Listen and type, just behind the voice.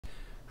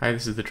Hi,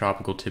 this is the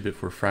Tropical Tidbit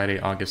for Friday,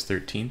 August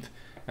 13th.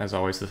 As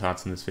always, the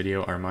thoughts in this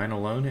video are mine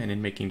alone, and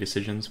in making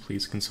decisions,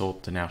 please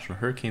consult the National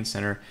Hurricane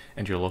Center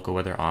and your local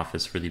weather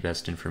office for the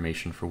best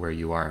information for where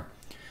you are.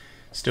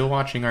 Still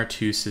watching our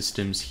two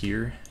systems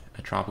here,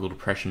 a tropical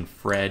depression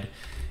Fred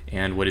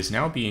and what is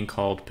now being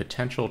called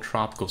potential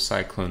tropical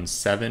cyclone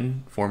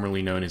 7,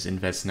 formerly known as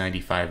Invest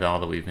 95L,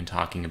 that we've been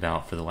talking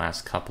about for the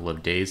last couple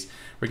of days.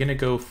 We're going to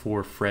go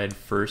for Fred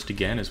first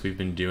again, as we've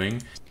been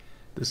doing.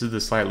 This is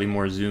the slightly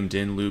more zoomed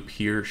in loop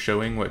here,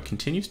 showing what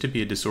continues to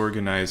be a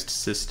disorganized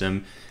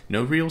system.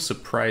 No real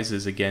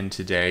surprises again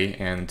today,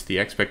 and the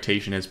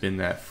expectation has been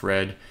that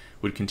Fred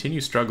would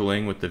continue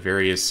struggling with the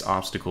various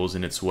obstacles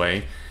in its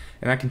way,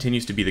 and that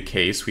continues to be the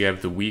case. We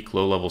have the weak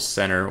low-level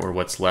center, or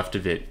what's left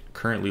of it,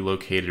 currently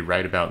located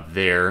right about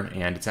there,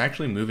 and it's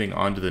actually moving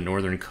onto the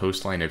northern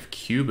coastline of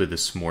Cuba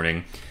this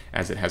morning,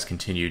 as it has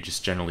continued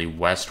just generally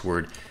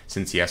westward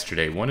since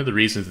yesterday. One of the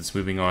reasons it's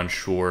moving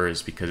onshore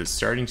is because it's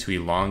starting to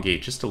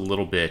elongate just a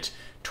little bit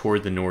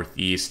toward the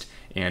northeast,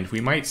 and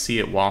we might see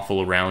it waffle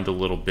around a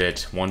little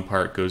bit. One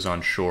part goes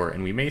onshore,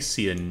 and we may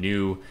see a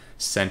new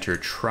center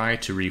try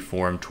to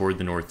reform toward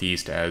the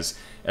northeast as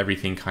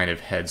everything kind of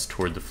heads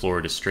toward the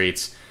Florida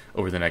Straits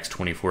over the next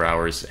 24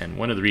 hours. And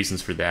one of the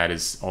reasons for that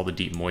is all the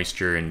deep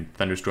moisture and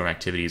thunderstorm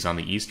activities on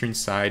the eastern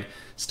side.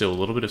 Still a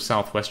little bit of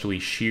southwesterly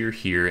shear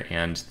here,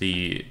 and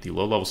the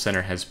low-level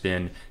center has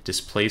been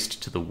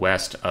displaced to the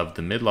west of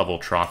the mid-level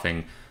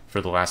troughing for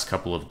the last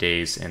couple of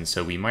days, and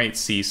so we might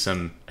see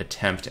some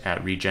attempt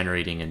at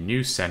regenerating a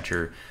new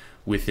center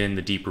within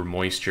the deeper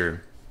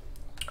moisture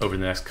over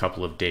the next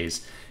couple of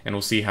days, and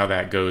we'll see how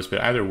that goes.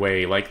 But either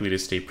way, likely to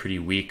stay pretty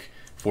weak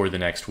for the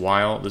next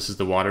while. This is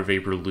the water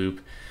vapor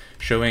loop,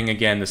 showing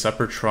again this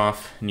upper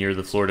trough near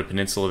the Florida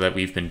Peninsula that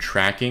we've been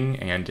tracking,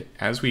 and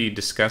as we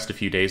discussed a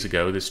few days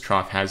ago, this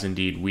trough has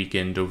indeed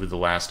weakened over the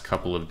last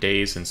couple of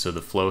days, and so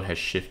the flow has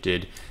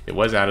shifted. It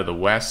was out of the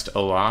west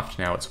aloft,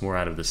 now it's more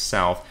out of the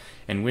south,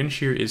 and wind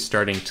shear is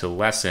starting to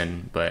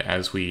lessen, but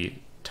as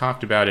we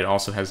talked about, it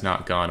also has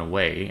not gone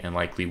away and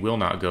likely will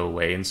not go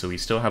away, and so we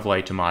still have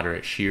light to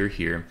moderate shear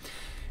here.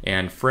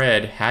 And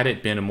Fred, had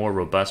it been a more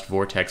robust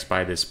vortex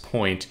by this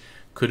point,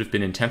 could have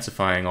been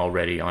intensifying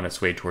already on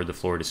its way toward the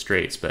Florida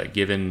Straits, but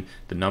given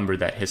the number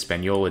that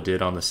Hispaniola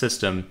did on the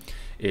system,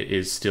 it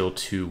is still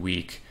too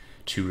weak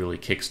to really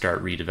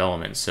kickstart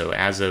redevelopment. So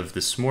as of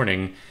this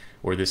morning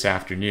or this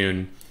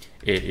afternoon,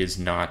 it is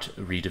not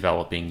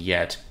redeveloping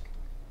yet.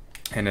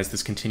 And as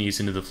this continues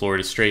into the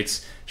Florida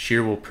Straits,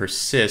 shear will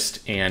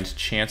persist, and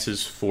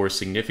chances for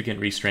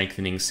significant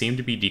re-strengthening seem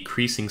to be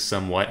decreasing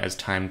somewhat as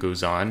time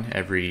goes on.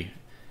 Every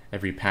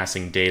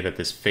passing day that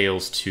this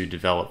fails to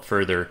develop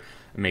further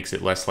makes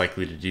it less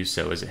likely to do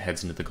so as it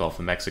heads into the Gulf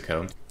of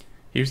Mexico.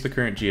 Here's the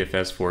current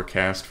GFS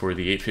forecast for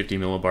the 850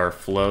 millibar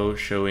flow,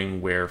 showing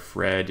where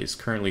Fred is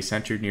currently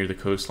centered near the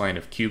coastline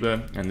of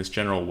Cuba, and this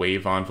general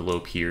wave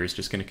envelope here is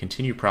just going to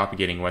continue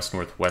propagating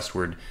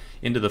west-northwestward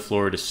into the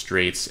Florida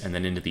Straits and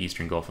then into the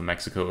eastern Gulf of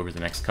Mexico over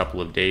the next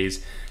couple of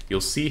days. You'll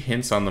see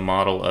hints on the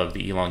model of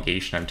the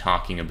elongation I'm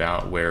talking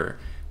about, where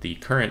the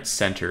current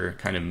center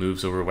kind of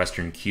moves over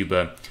western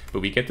Cuba, but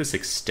we get this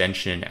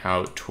extension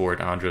out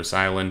toward Andros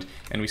Island,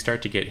 and we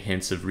start to get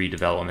hints of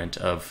redevelopment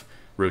of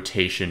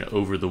rotation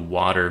over the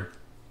water.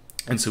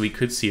 And so we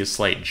could see a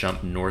slight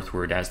jump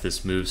northward as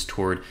this moves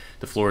toward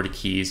the Florida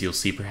Keys. You'll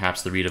see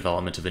perhaps the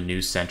redevelopment of a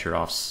new center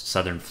off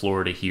southern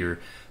Florida here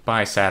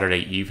by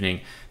Saturday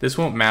evening. This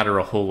won't matter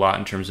a whole lot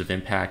in terms of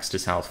impacts to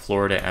South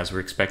Florida, as we're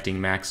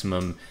expecting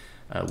maximum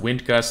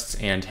wind gusts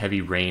and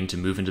heavy rain to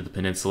move into the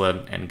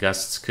peninsula, and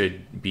gusts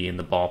could be in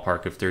the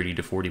ballpark of 30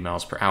 to 40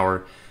 miles per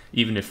hour,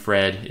 even if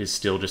Fred is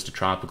still just a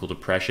tropical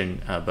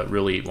depression. But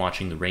really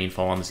watching the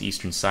rainfall on this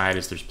eastern side,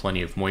 as there's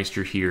plenty of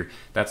moisture here,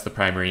 that's the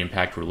primary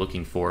impact we're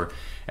looking for.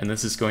 And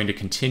this is going to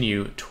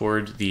continue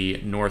toward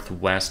the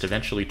northwest,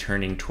 eventually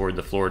turning toward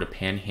the Florida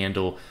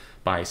Panhandle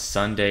by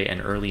Sunday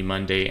and early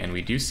Monday, and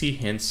we do see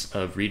hints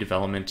of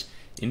redevelopment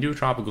into a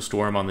tropical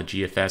storm on the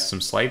GFS,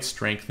 some slight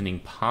strengthening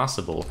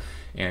possible.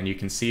 And you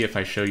can see, if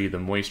I show you the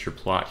moisture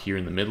plot here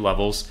in the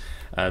mid-levels,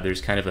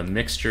 there's kind of a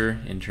mixture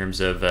in terms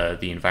of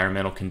the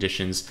environmental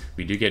conditions.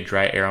 We do get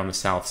dry air on the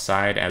south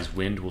side, as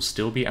wind will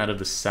still be out of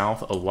the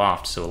south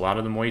aloft, so a lot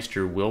of the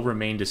moisture will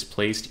remain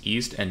displaced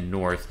east and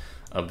north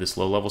of this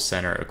low-level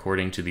center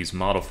according to these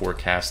model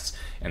forecasts,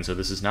 and so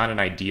this is not an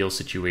ideal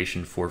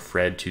situation for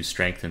Fred to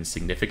strengthen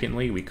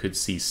significantly. We could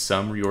see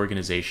some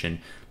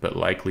reorganization, but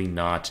likely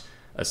not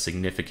a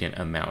significant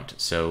amount.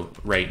 So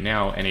right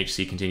now,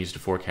 NHC continues to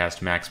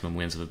forecast maximum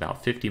winds of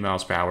about 50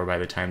 miles per hour by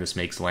the time this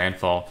makes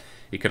landfall.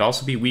 It could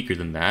also be weaker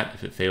than that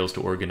if it fails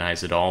to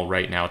organize at all.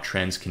 Right now,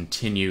 trends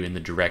continue in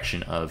the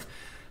direction of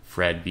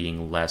Fred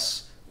being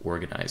less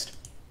organized.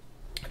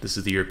 This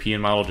is the European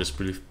model, just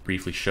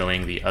briefly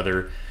showing the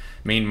other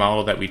main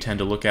model that we tend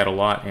to look at a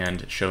lot,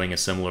 and showing a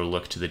similar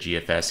look to the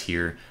GFS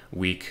here.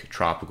 Weak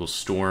tropical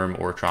storm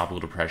or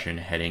tropical depression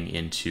heading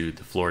into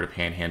the Florida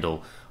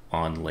Panhandle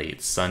on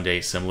late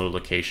Sunday. Similar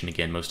location,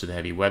 again, most of the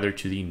heavy weather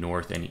to the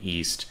north and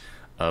east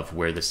of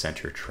where the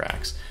center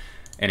tracks.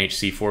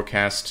 NHC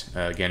forecast,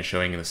 again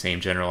showing the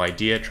same general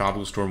idea.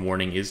 Tropical storm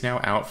warning is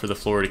now out for the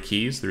Florida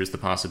Keys. There is the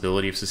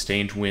possibility of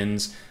sustained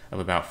winds of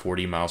about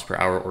 40 miles per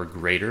hour or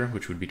greater,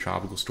 which would be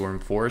tropical storm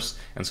force,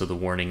 and so the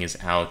warning is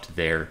out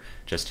there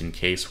just in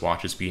case.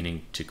 Watches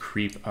beginning to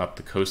creep up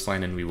the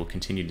coastline, and we will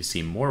continue to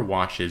see more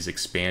watches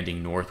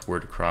expanding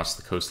northward across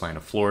the coastline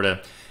of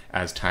Florida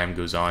as time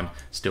goes on.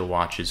 Still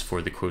watches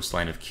for the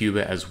coastline of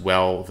Cuba as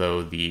well,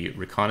 though the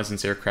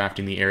reconnaissance aircraft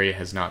in the area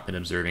has not been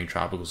observing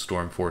tropical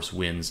storm force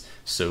winds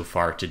so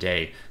far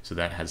today, so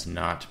that has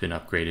not been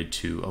upgraded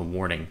to a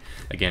warning.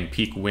 Again,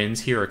 peak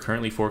winds here are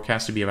currently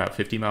forecast to be about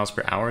 50 miles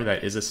per hour.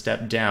 That is a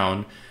step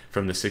down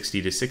from the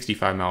 60 to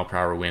 65 mile per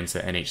hour winds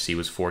that NHC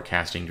was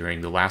forecasting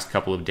during the last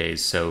couple of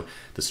days. So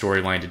the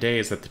storyline today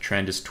is that the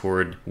trend is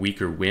toward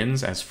weaker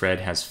winds as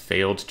Fred has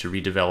failed to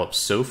redevelop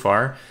so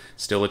far.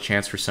 Still a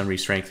chance for some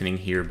re-strengthening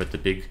here, but the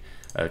big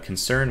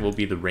concern will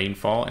be the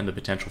rainfall and the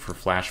potential for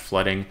flash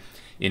flooding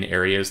in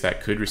areas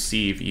that could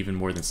receive even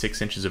more than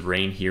 6 inches of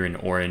rain here in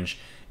orange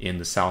in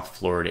the South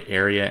Florida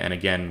area. And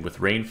again, with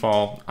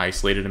rainfall,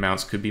 isolated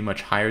amounts could be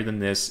much higher than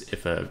this.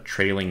 If a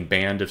trailing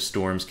band of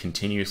storms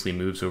continuously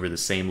moves over the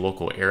same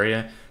local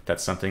area,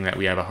 that's something that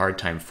we have a hard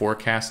time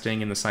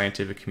forecasting in the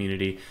scientific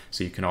community,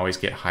 so you can always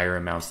get higher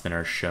amounts than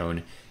are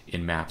shown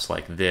in maps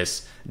like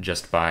this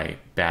just by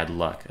bad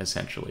luck,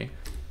 essentially.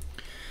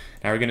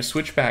 Now we're going to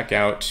switch back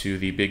out to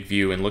the big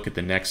view and look at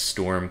the next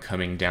storm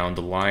coming down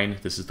the line.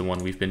 This is the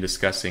one we've been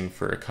discussing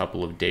for a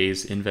couple of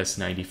days, Invest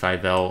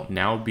 95L,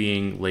 now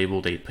being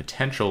labeled a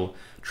potential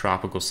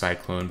tropical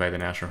cyclone by the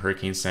National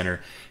Hurricane Center.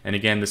 And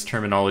again, this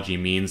terminology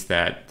means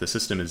that the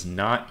system is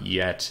not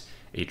yet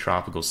a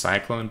tropical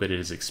cyclone, but it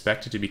is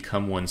expected to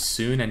become one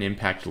soon and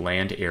impact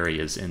land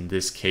areas, in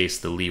this case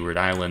the Leeward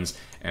Islands,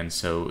 and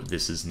so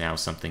this is now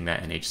something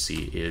that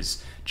NHC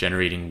is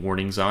generating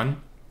warnings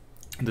on.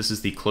 This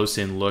is the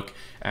close-in look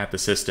at the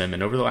system,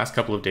 and over the last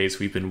couple of days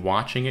we've been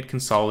watching it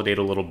consolidate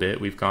a little bit.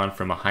 We've gone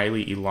from a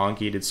highly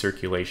elongated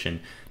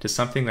circulation to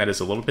something that is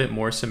a little bit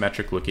more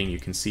symmetric looking. You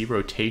can see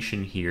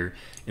rotation here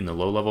in the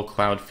low-level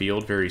cloud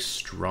field, very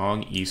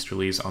strong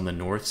easterlies on the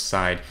north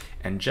side,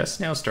 and just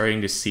now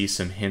starting to see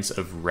some hints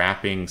of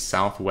wrapping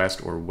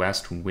southwest or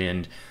west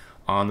wind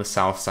on the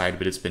south side,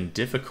 but it's been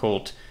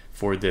difficult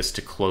for this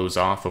to close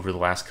off over the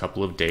last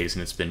couple of days,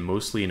 and it's been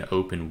mostly an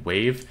open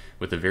wave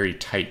with a very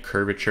tight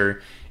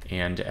curvature,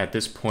 and at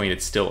this point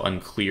it's still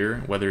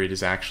unclear whether it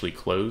is actually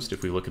closed.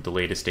 If we look at the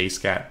latest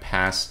ASCAT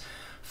pass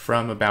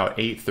from about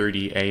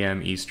 8:30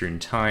 a.m. Eastern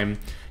Time,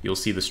 you'll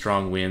see the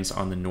strong winds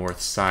on the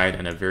north side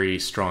and a very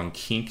strong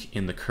kink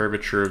in the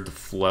curvature of the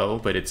flow,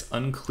 but it's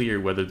unclear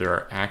whether there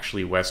are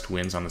actually west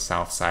winds on the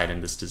south side,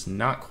 and this does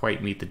not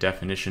quite meet the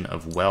definition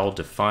of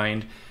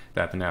well-defined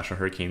that the National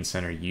Hurricane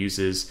Center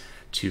uses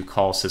to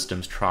call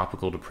systems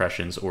tropical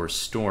depressions or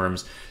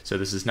storms. So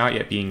this is not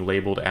yet being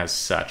labeled as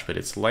such, but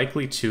it's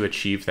likely to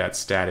achieve that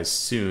status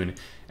soon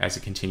as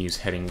it continues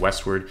heading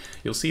westward.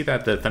 You'll see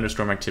that the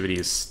thunderstorm activity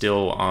is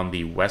still on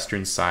the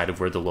western side of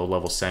where the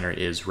low-level center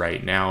is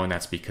right now, and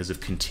that's because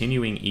of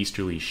continuing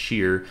easterly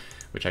shear,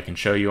 which I can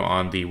show you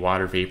on the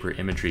water vapor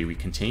imagery. We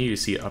continue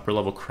to see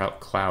upper-level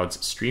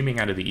clouds streaming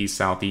out of the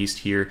east-southeast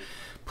here,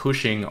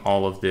 pushing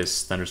all of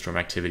this thunderstorm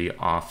activity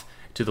off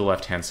to the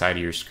left-hand side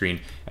of your screen,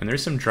 and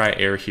there's some dry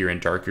air here in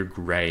darker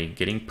gray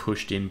getting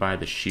pushed in by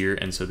the shear,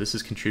 and so this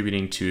is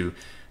contributing to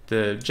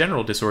the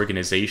general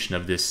disorganization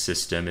of this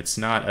system. It's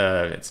not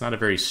a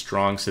very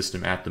strong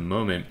system at the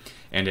moment,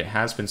 and it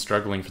has been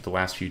struggling for the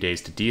last few days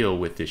to deal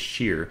with this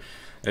shear.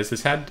 As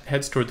this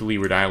heads toward the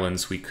Leeward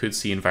Islands, we could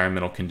see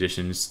environmental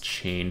conditions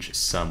change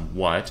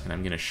somewhat, and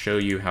I'm going to show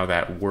you how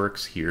that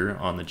works here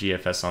on the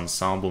Gfs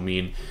Ensemble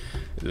mean.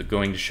 They're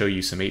going to show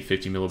you some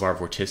 850 millibar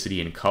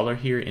vorticity in color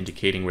here,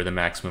 indicating where the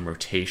maximum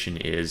rotation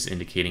is,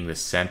 indicating the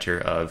center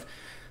of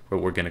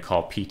what we're going to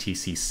call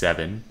PTC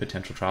 7,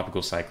 Potential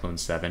Tropical Cyclone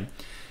 7.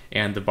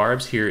 And the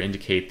barbs here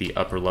indicate the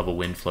upper level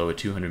wind flow at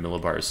 200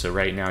 millibars. So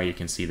right now you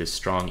can see this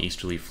strong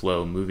easterly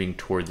flow moving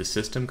toward the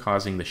system,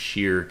 causing the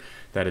shear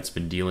that it's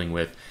been dealing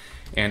with.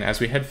 And as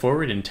we head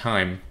forward in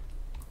time,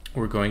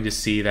 we're going to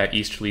see that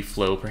easterly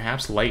flow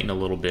perhaps lighten a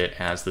little bit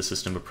as the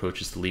system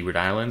approaches the Leeward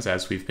Islands,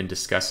 as we've been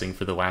discussing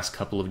for the last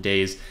couple of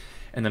days.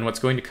 And then what's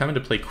going to come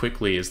into play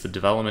quickly is the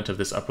development of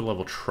this upper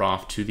level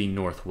trough to the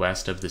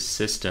northwest of the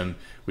system,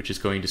 which is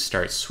going to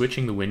start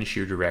switching the wind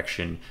shear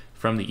direction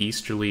from the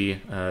easterly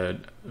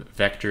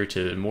vector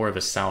to more of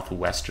a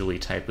southwesterly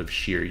type of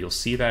shear. You'll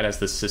see that as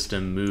the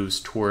system moves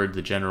toward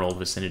the general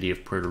vicinity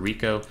of Puerto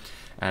Rico,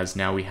 as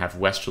now we have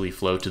westerly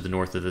flow to the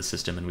north of the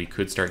system, and we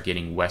could start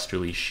getting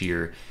westerly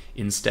shear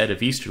instead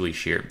of easterly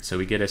shear. So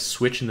we get a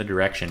switch in the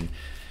direction.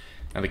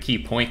 Now the key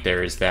point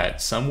there is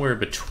that somewhere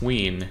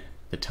between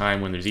the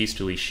time when there's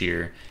easterly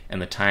shear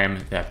and the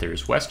time that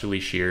there's westerly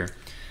shear,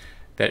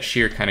 that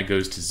shear kind of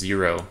goes to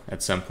zero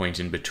at some point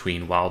in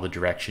between while the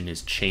direction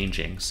is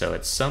changing. So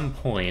at some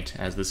point,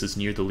 as this is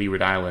near the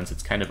Leeward Islands,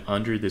 it's kind of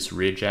under this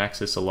ridge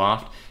axis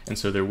aloft, and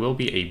so there will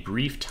be a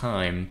brief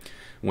time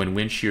when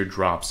wind shear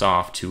drops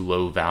off to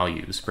low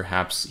values,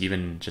 perhaps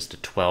even just a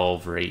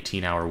 12 or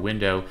 18 hour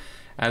window,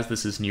 as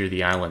this is near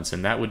the islands,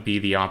 and that would be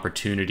the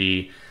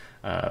opportunity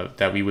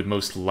that we would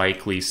most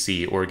likely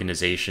see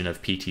organization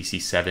of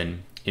PTC7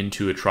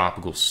 into a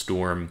tropical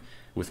storm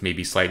with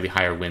maybe slightly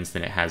higher winds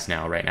than it has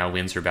now. Right now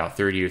winds are about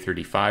 30 or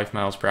 35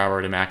 miles per hour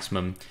at a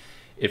maximum.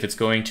 If it's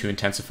going to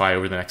intensify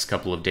over the next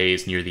couple of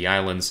days near the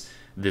islands,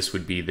 this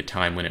would be the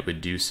time when it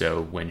would do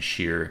so, when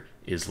shear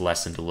is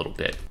lessened a little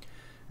bit.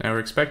 Now we're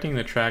expecting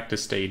the track to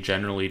stay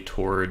generally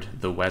toward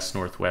the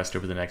west-northwest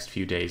over the next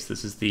few days.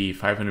 This is the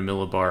 500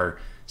 millibar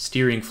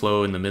steering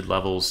flow in the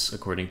mid-levels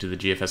according to the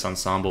Gfs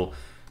Ensemble.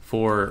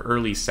 For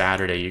early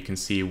Saturday, you can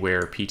see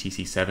where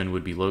PTC7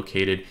 would be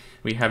located.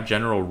 We have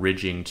general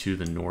ridging to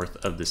the north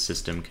of the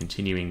system,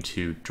 continuing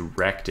to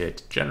direct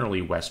it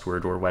generally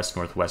westward or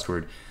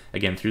west-northwestward,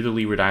 again through the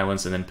Leeward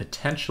Islands and then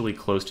potentially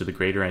close to the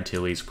Greater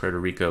Antilles, Puerto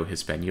Rico,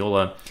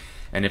 Hispaniola.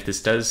 And if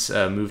this does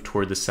move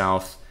toward the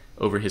south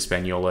over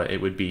Hispaniola,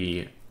 it would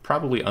be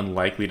probably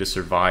unlikely to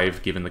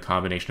survive given the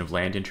combination of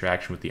land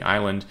interaction with the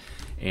island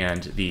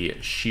and the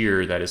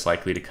shear that is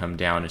likely to come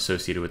down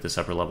associated with this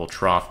upper level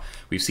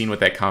trough. We've seen what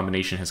that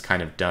combination has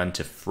kind of done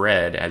to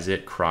Fred as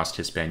it crossed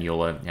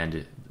Hispaniola,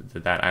 and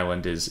that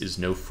island is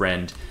no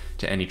friend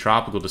to any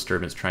tropical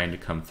disturbance trying to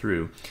come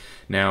through.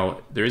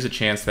 Now, there is a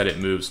chance that it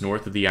moves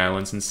north of the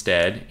islands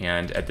instead,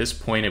 and at this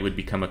point it would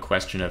become a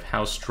question of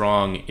how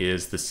strong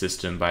is the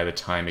system by the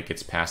time it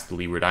gets past the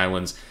Leeward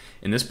Islands.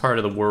 In this part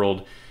of the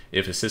world,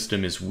 if a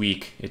system is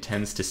weak, it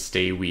tends to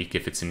stay weak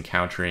if it's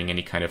encountering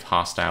any kind of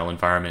hostile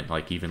environment,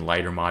 like even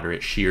light or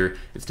moderate shear.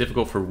 It's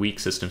difficult for weak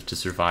systems to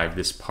survive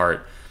this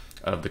part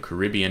of the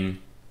Caribbean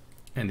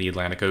and the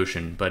Atlantic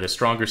Ocean, but a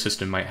stronger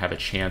system might have a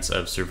chance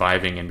of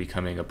surviving and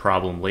becoming a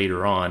problem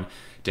later on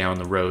down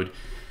the road.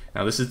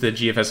 Now, this is the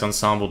Gfs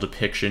Ensemble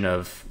depiction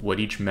of what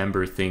each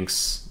member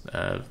thinks,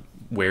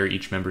 where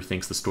each member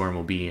thinks the storm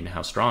will be and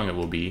how strong it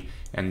will be.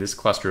 And this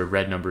cluster of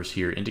red numbers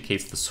here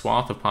indicates the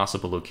swath of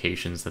possible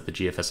locations that the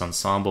Gfs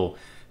Ensemble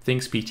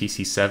thinks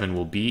PTC7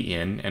 will be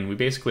in. And we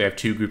basically have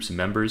two groups of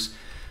members.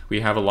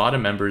 We have a lot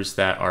of members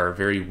that are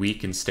very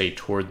weak and stay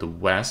toward the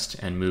west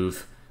and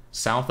move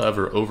south of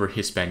or over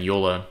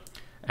Hispaniola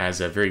as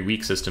very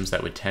weak systems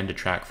that would tend to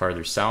track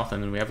farther south.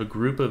 And then we have a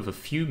group of a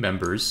few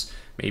members,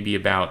 maybe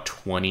about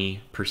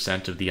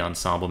 20% of the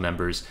ensemble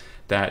members,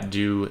 that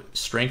do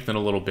strengthen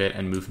a little bit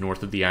and move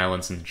north of the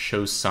islands and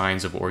show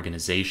signs of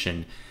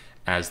organization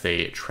as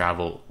they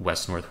travel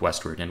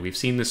west-northwestward. And we've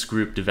seen this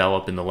group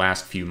develop in the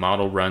last few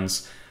model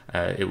runs.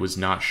 It was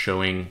not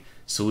showing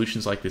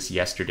solutions like this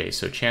yesterday,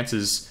 so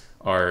chances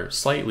are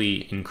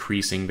slightly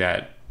increasing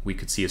that we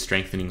could see a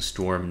strengthening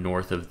storm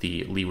north of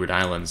the Leeward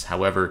Islands.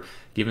 However,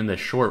 given the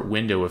short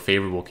window of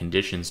favorable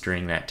conditions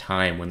during that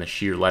time when the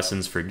shear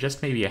lessens for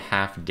just maybe a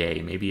half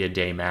day, maybe a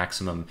day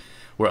maximum,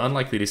 we're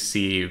unlikely to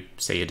see,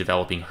 say, a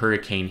developing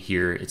hurricane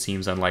here. It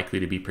seems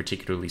unlikely to be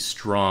particularly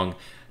strong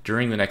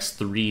during the next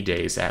 3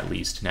 days at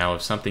least. Now,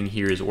 if something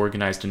here is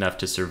organized enough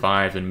to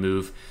survive and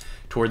move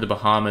toward the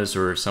Bahamas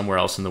or somewhere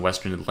else in the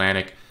Western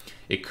Atlantic,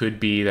 it could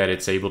be that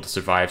it's able to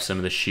survive some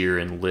of the shear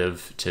and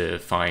live to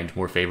find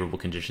more favorable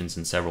conditions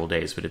in several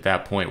days. But at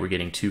that point, we're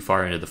getting too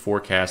far into the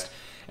forecast,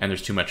 and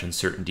there's too much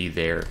uncertainty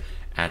there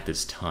at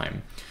this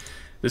time.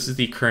 This is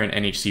the current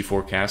NHC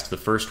forecast, the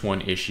first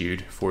one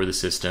issued for the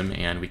system,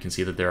 and we can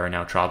see that there are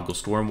now tropical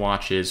storm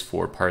watches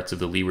for parts of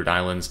the Leeward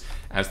Islands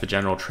as the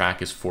general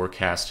track is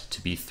forecast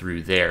to be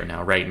through there.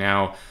 Now, right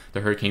now,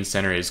 the Hurricane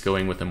Center is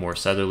going with a more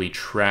southerly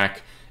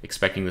track,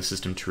 expecting the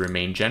system to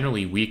remain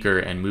generally weaker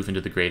and move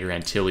into the Greater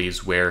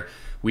Antilles, where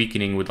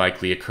weakening would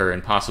likely occur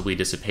and possibly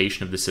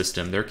dissipation of the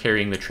system. They're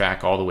carrying the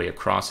track all the way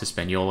across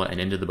Hispaniola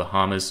and into the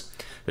Bahamas.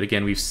 But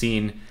again, we've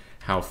seen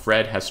how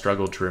Fred has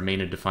struggled to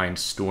remain a defined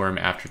storm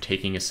after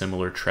taking a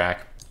similar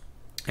track.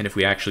 And if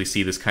we actually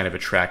see this kind of a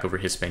track over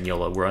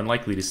Hispaniola, we're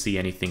unlikely to see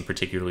anything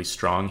particularly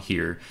strong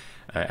here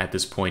at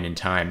this point in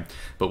time.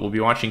 But we'll be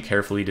watching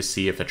carefully to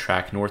see if a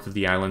track north of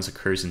the islands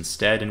occurs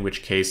instead, in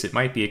which case it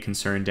might be a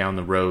concern down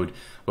the road,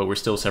 but we're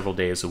still several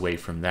days away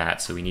from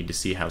that. So we need to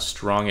see how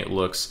strong it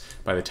looks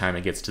by the time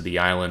it gets to the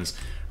islands.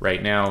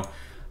 Right now,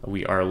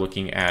 we are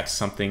looking at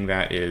something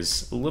that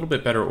is a little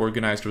bit better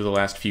organized over the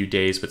last few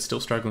days, but still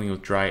struggling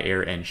with dry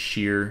air and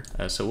shear.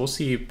 So we'll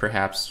see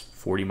perhaps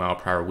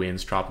 40-mile-per-hour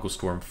winds, tropical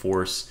storm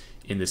force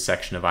in this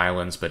section of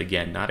islands, but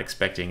again, not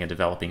expecting a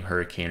developing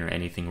hurricane or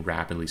anything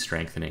rapidly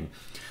strengthening.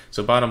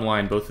 So bottom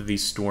line, both of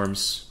these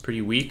storms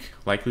pretty weak,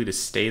 likely to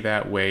stay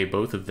that way,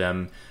 both of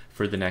them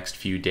for the next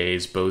few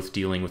days, both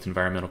dealing with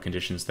environmental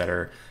conditions that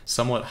are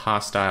somewhat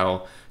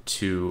hostile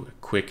to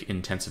quick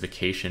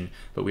intensification,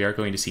 but we are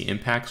going to see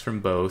impacts from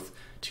both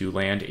to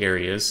land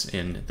areas.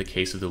 In the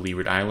case of the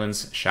Leeward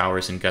Islands,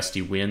 showers and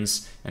gusty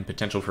winds and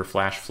potential for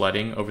flash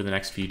flooding over the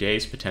next few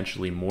days,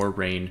 potentially more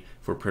rain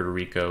for Puerto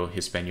Rico,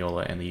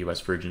 Hispaniola, and the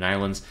U.S. Virgin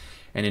Islands.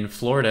 And in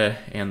Florida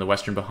and the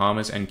Western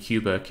Bahamas and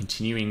Cuba,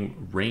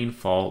 continuing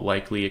rainfall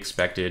likely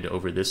expected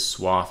over this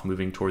swath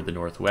moving toward the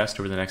northwest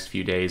over the next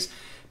few days,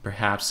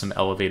 perhaps some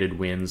elevated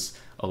winds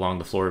along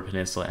the Florida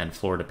Peninsula and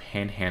Florida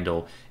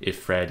Panhandle if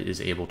Fred is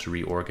able to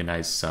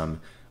reorganize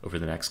some over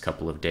the next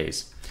couple of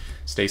days.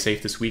 Stay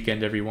safe this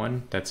weekend,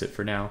 everyone. That's it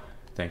for now.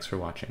 Thanks for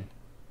watching.